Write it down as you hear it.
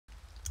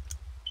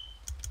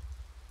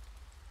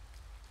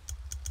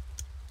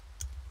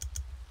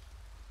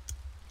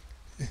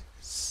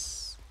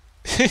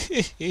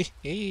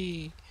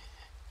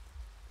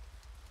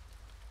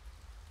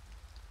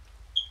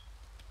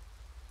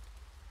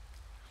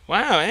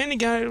Wow, Annie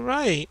got it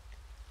right.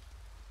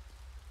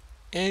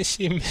 And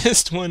she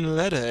missed one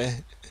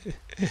letter.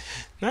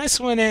 Nice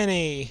one,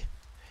 Annie.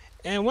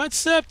 And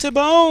what's up to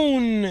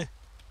Bone?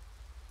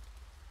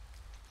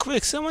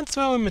 Quick, someone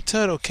throw him a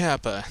turtle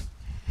kappa.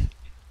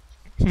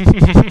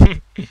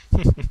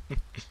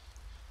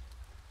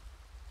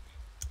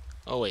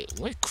 Oh wait,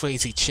 what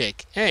crazy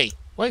chick? Hey,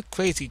 what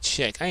crazy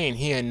chick? I ain't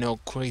hear no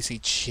crazy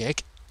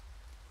chick.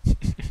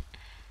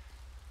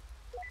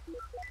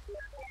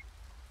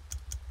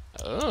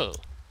 Oh,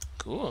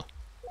 cool.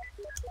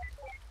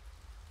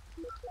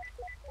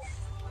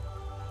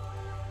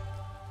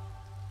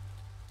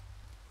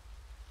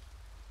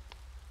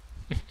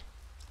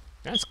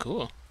 That's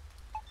cool.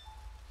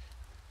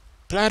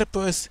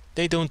 Platypus,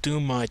 they don't do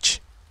much.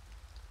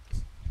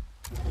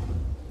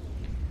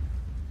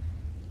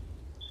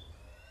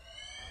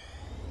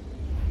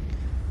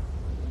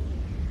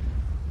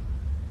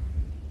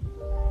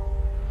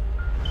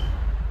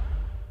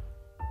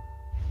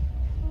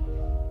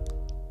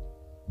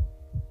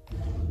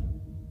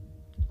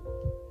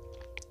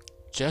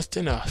 Just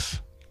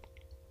enough.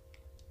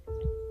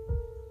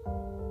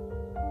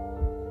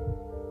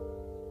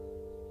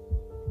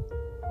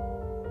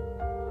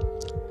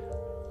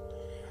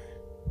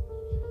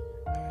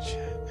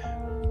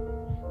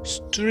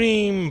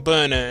 Stream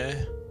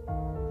burner.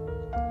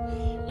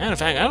 Matter of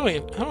fact,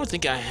 I don't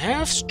think I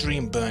have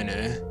stream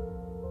burner.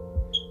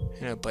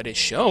 But it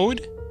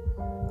showed.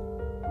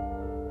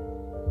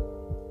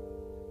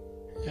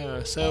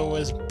 So it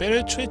was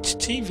Better Twitch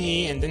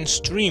TV and then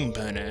stream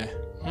burner.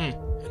 I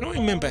don't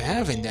remember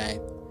having that.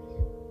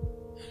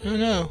 I don't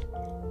know.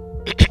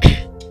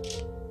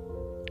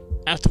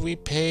 After we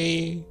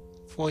pay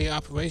for your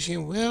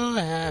operation, we'll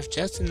have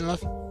just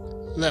enough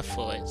left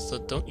for it, so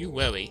don't you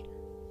worry.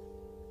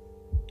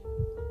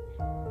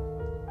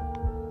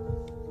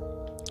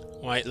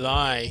 White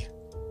lie.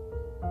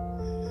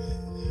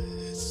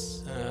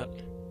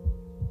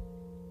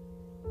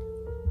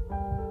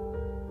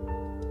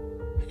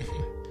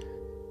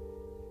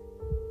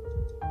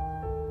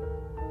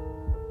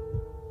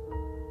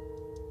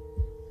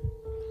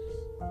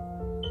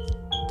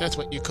 That's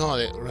what you call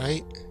it,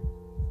 right?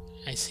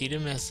 I see the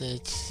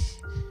message.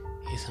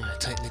 He's on a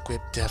tightly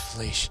gripped death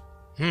leash.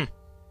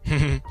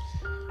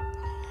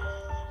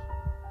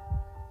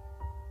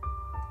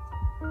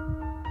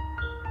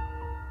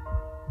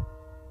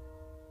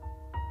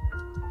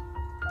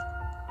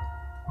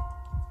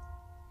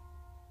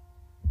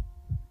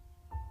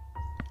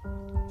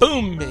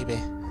 Boom, baby.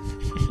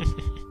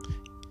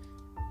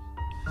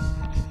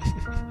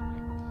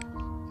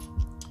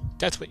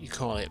 That's what you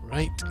call it,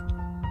 right?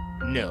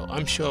 No,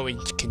 I'm sure we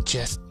can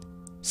just...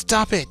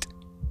 Stop it!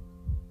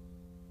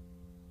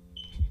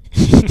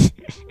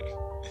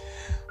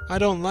 I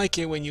don't like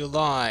it when you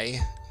lie.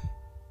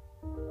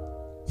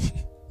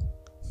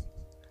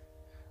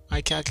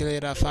 I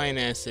calculate our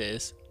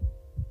finances.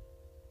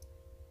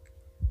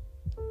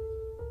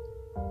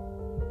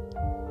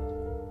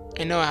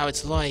 I know how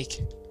it's like.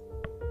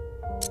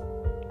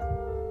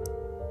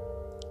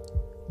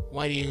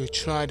 Why do you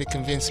try to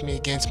convince me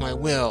against my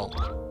will?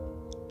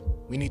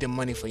 We need the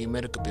money for your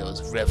medical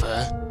bills,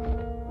 River.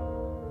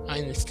 I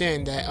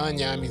understand that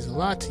Anya means a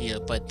lot to you,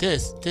 but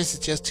this is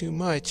just too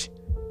much.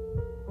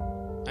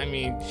 I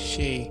mean,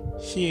 she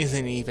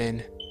isn't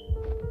even.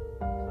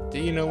 Do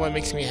you know what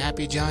makes me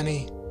happy,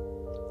 Johnny?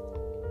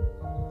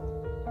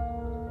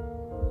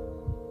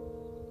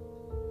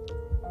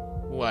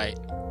 What?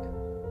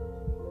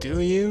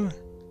 Do you?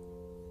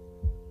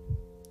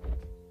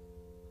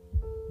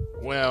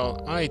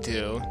 Well, I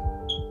do.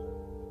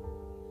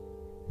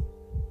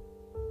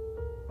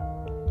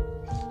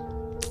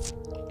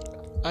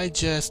 I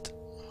just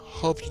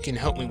hope you can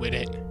help me with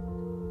it.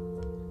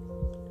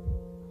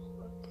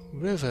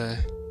 River,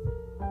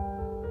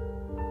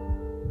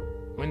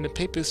 when the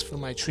papers for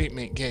my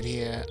treatment get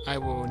here, I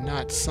will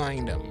not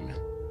sign them.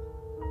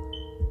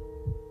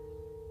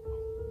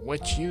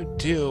 What you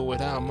do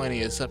with our money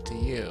is up to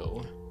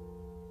you.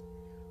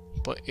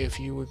 But if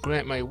you would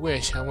grant my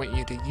wish, I want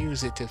you to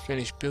use it to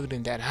finish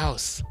building that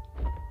house.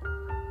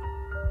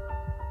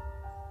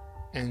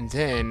 And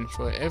then,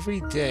 for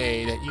every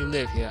day that you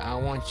live here, I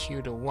want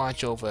you to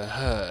watch over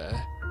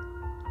her.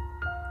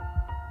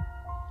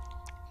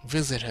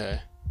 Visit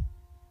her.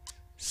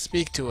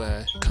 Speak to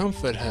her.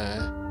 Comfort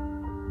her.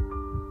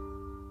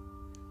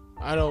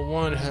 I don't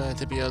want her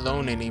to be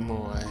alone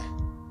anymore.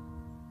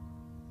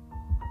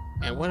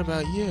 And what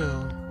about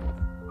you?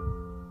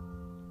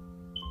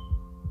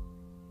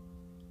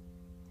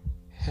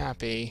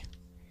 Happy.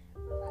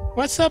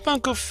 What's up,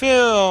 Uncle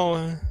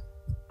Phil?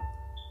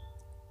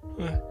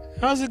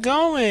 How's it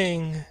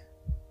going?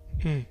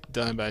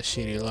 Done by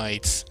shitty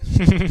lights.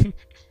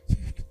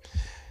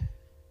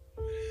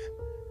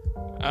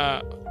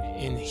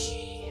 In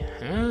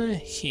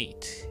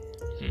heat.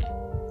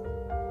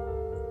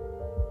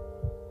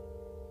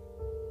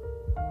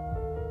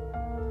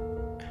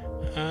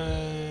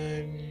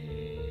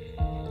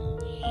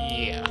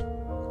 Yeah.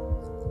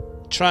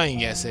 try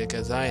and guess it,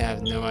 because I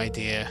have no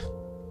idea.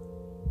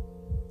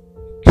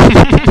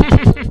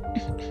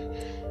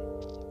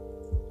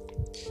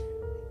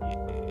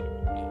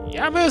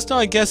 Yeah, I better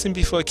start guessing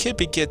before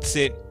Kippy gets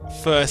it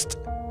first.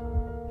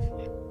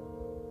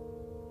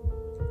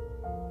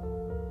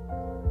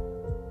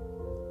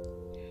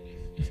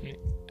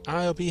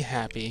 I'll be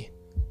happy.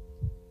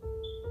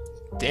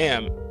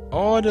 Damn,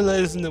 all the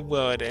letters in the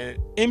world, and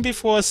in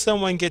before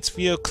someone gets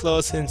real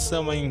close and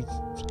someone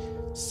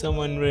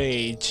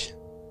rage.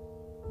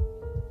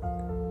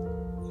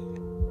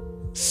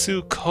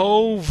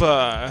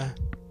 Sukova.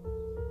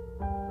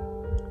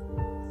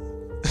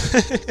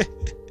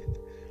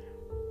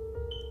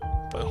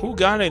 But who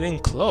got it in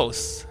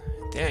close?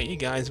 Damn, you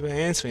guys were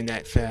answering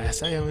that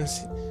fast. I didn't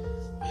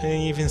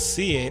even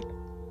see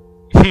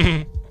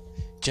it.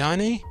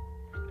 Johnny?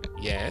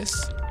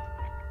 Yes.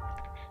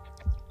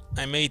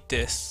 I made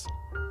this.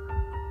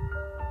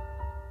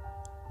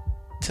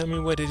 Tell me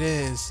what it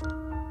is.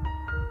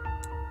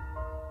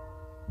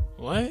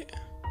 What?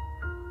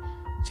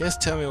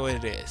 Just tell me what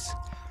it is.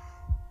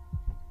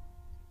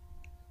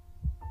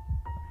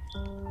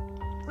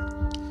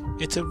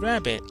 It's a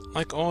rabbit,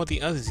 like all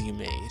the others you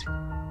made.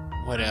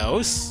 What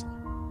else?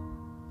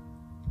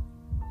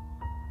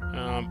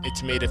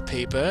 It's made of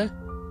paper.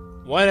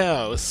 What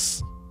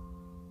else?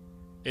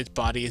 Its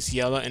body is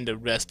yellow and the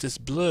rest is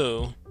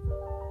blue.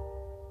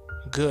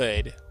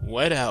 Good.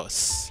 What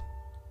else?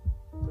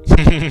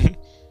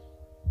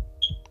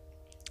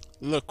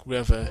 Look,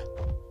 River.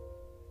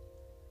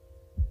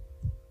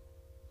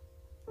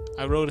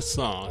 I wrote a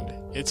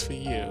song. It's for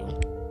you.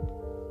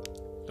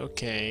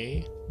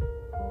 Okay.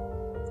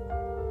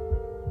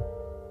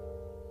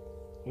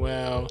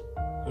 Well,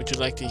 would you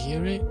like to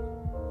hear it?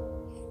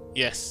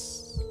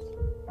 Yes.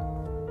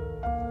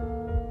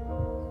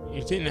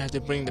 You didn't have to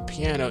bring the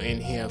piano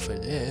in here for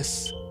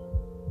this.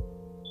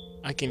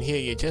 I can hear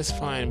you just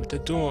fine with the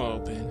door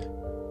open.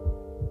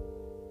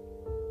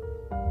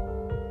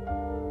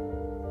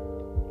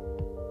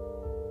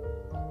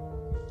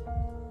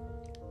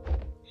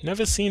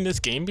 Never seen this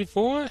game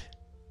before?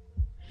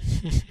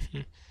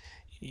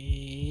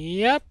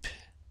 Yep.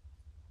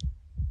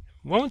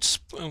 Won't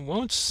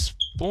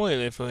spoil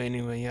it for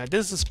anyone. Yeah,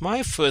 this is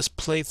my first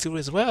playthrough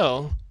as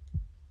well.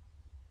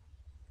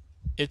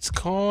 It's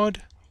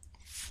called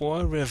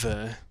For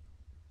River.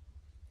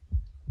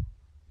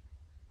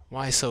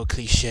 Why so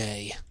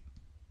cliche?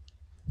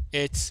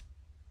 It's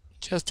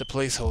just a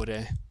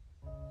placeholder.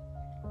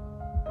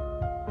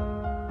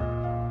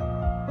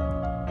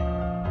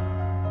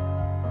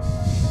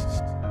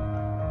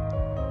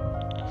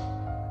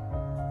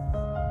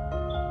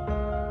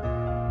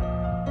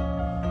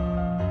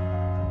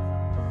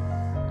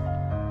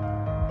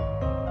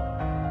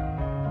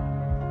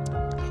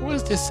 Who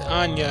is this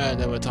Anya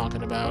that we're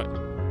talking about?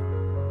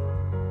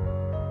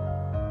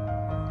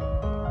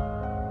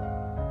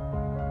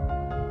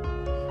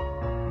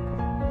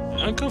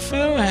 Uncle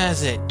Phil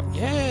has it!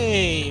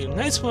 Yay!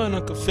 Nice one,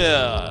 Uncle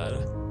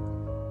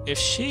Phil! If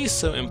she's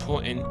so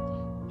important,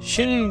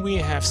 shouldn't we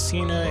have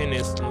seen her in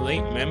his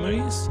late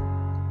memories?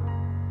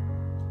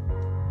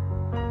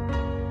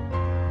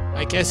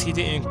 I guess he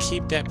didn't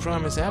keep that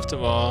promise after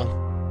all.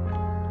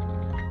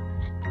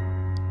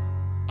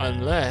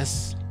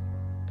 Unless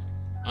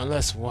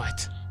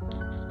what?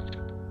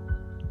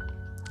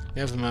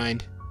 Never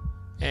mind.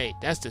 Hey,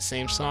 that's the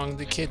same song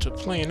the kids were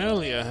playing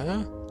earlier,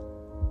 huh?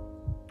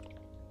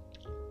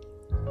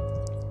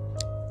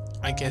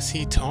 I guess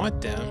he taught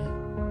them.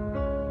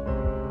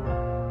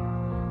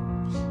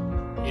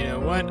 You know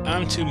what?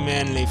 I'm too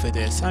manly for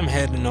this. I'm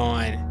heading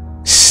on.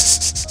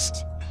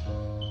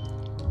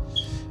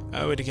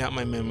 I already got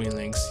my memory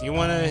links. You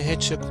wanna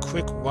hitch a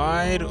quick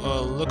ride or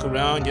look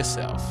around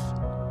yourself?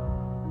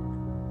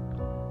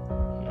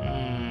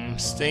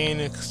 Stay and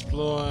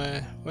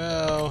explore.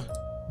 Well,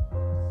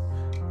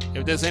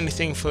 if there's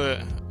anything for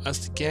us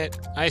to get,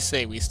 I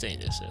say we stay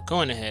there, so go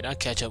on ahead. I'll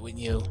catch up with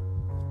you.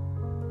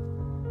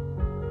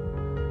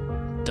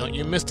 Don't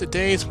you miss the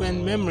days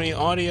when memory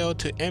audio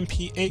to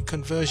MP8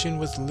 conversion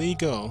was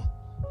legal?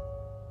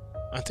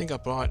 I think I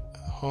brought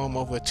home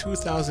over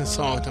 2,000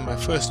 songs in my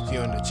first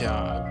year on the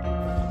job.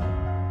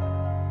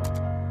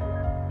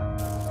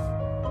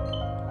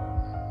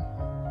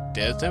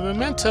 There's the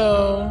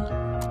memento!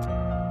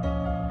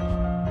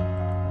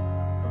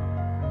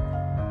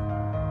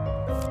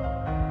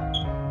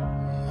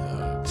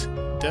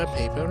 The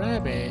paper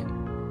rabbit.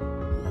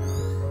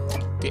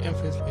 The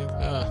emphasis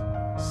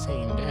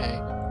same day.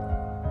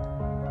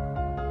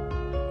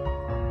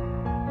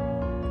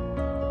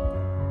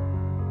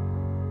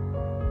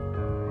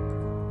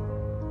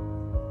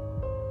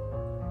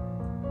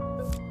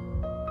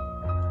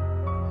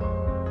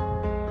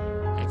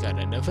 I got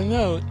another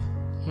note.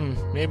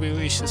 Maybe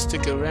we should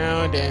stick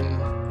around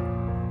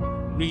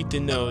and read the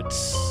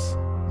notes.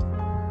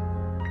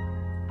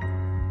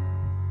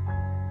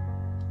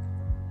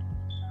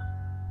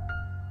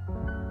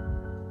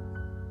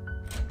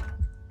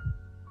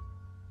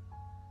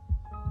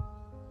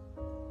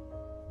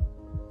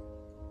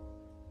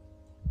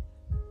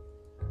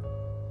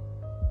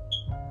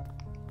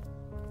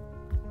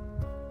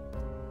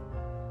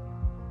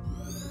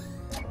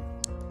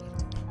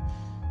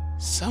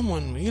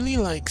 Someone really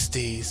likes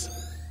these.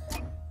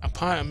 A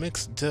pot of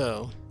mixed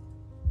dough.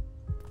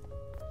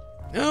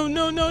 No,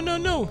 no, no, no,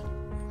 no!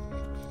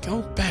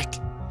 Go back.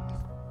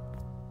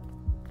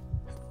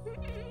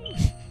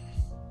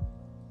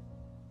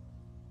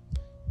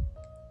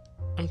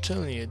 I'm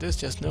telling you, there's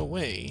just no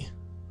way.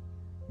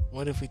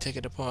 What if we take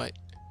it apart?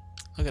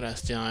 Look at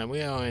us, John.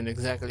 We aren't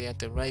exactly at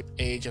the ripe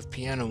age of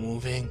piano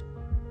moving.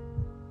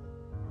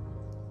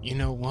 You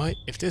know what?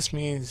 If this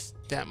means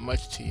that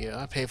much to you,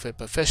 I'll pay for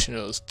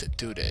professionals to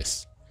do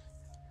this.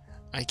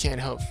 I can't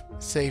help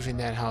saving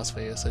that house for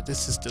you, so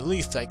this is the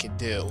least I can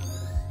do.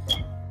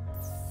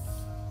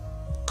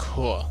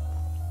 Cool.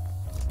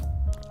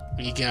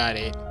 We got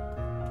it.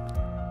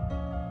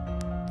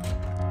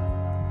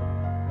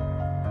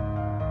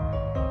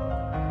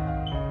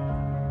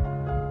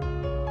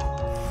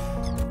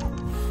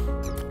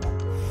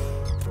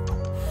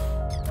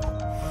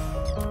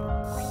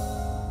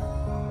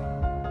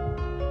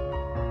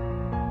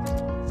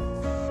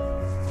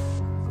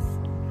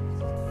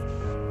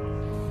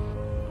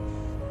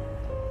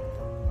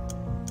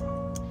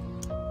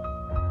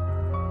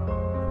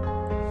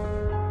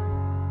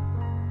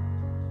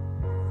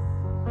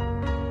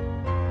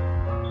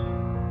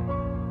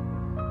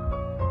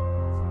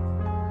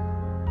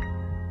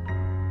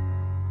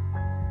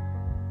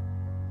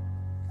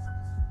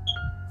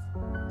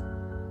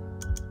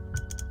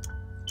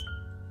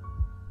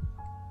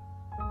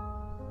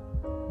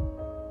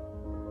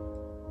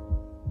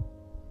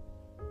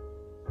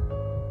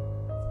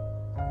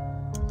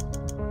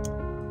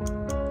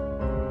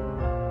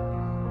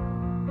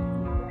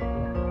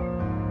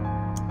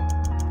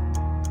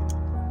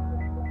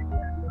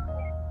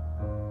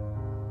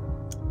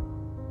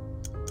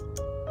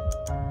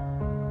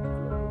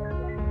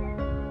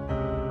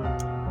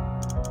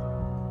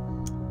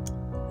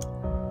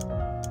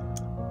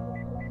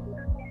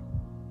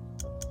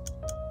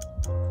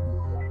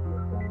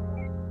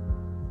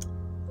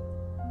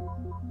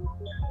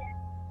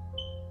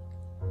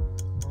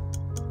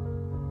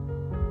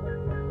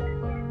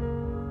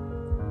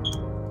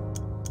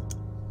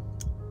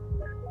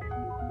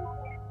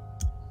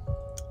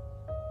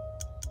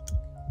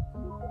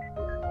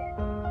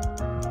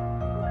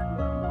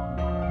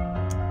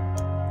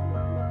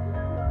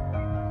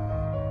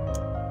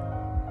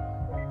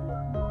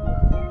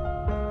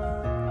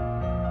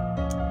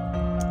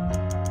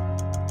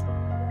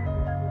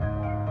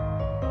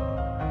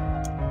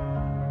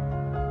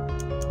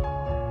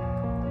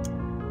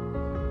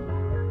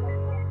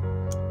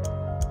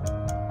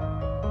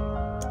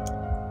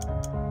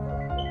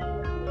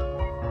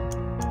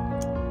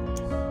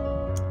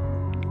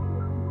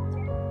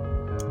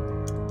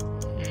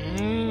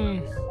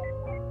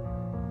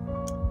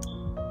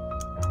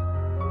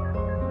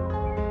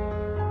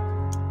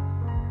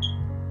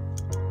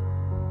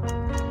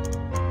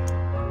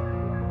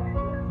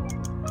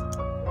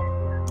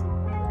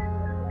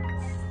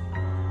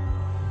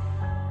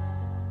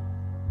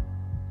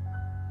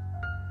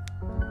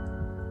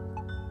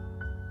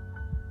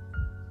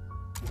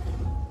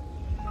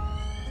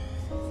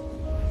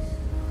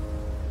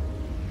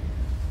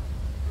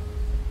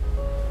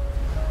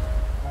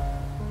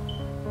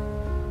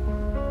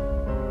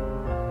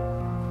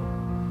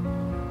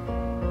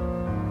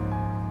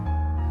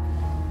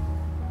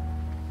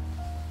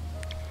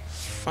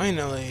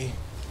 Finally.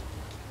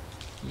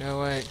 You know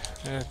what?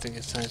 I don't think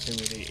it's time for me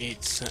to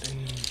eat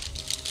something.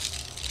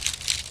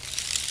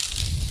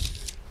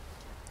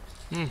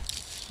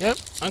 Yep,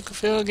 Uncle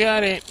Phil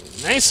got it.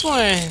 Nice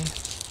one!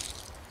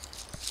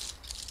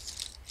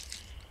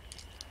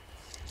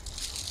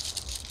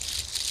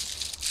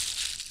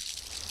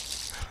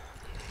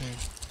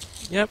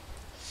 Yep.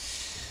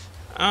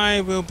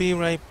 I will be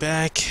right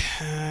back.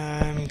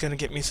 I'm gonna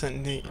get me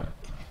something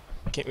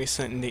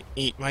to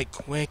eat right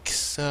quick.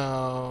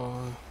 So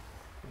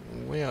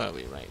where are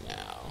we right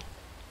now?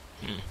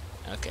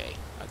 Okay,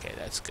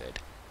 that's good.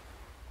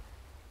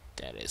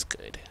 That is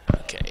good.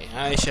 Okay,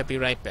 I shall be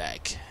right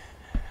back.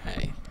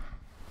 Hey.